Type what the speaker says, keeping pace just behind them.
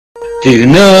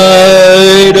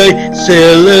Tonight I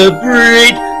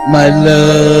celebrate my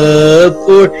love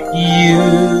for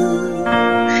you.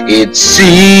 It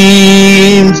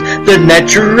seems the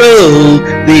natural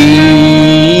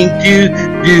thing to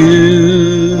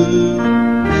do.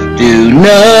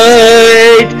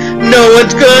 Tonight no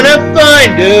one's gonna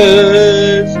find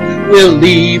us. We'll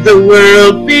leave the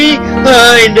world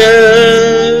behind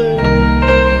us.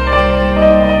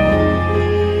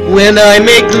 When I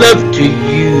make love to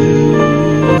you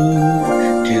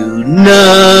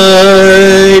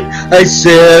tonight, I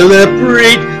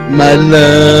celebrate my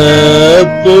love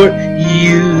for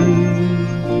you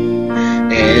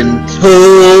and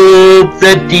hope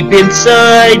that deep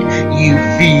inside you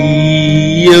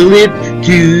feel it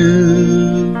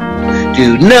too.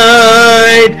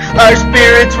 Tonight our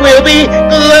spirits will be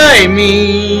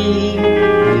climbing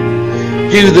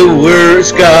to the world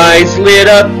skies lit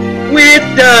up with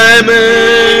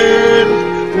diamonds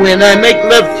when I make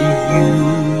love to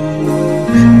you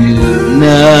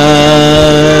tonight.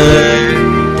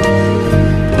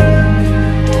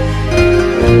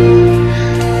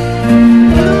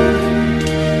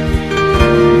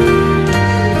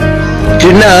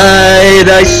 Tonight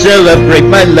I celebrate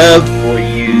my love for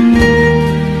you,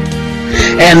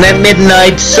 and that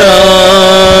midnight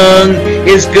sun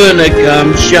is gonna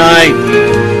come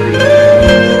shining.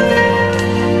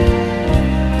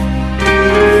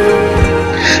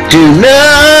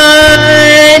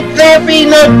 Tonight there'll be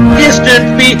no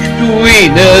distance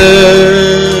between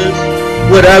us.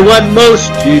 What I want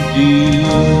most to do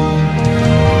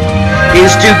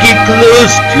is to get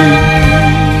close to you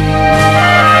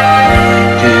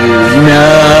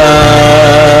tonight.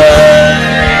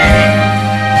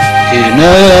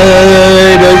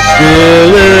 Tonight I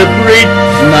celebrate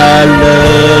my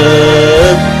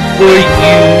love for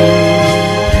you,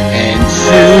 and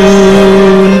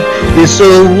soon this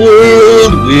whole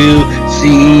world will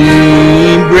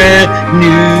seem brand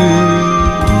new.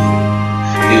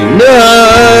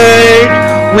 Tonight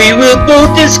we will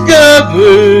both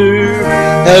discover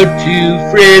how two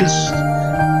friends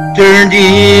turned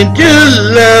into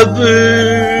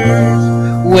lovers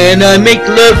when I make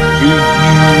love to you.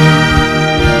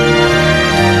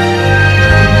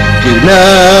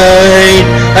 Tonight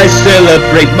I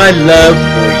celebrate my love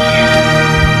for you.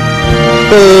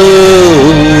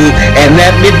 Oh, and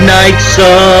that midnight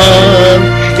sun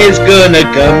is gonna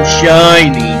come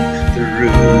shining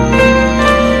through.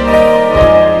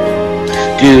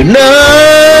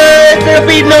 Tonight there'll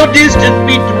be no distance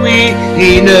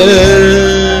between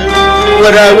us.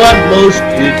 What I want most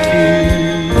to do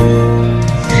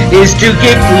is to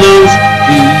get close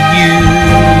to you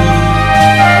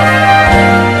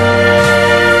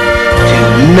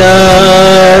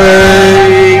tonight.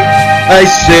 I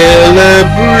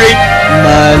celebrate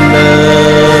my love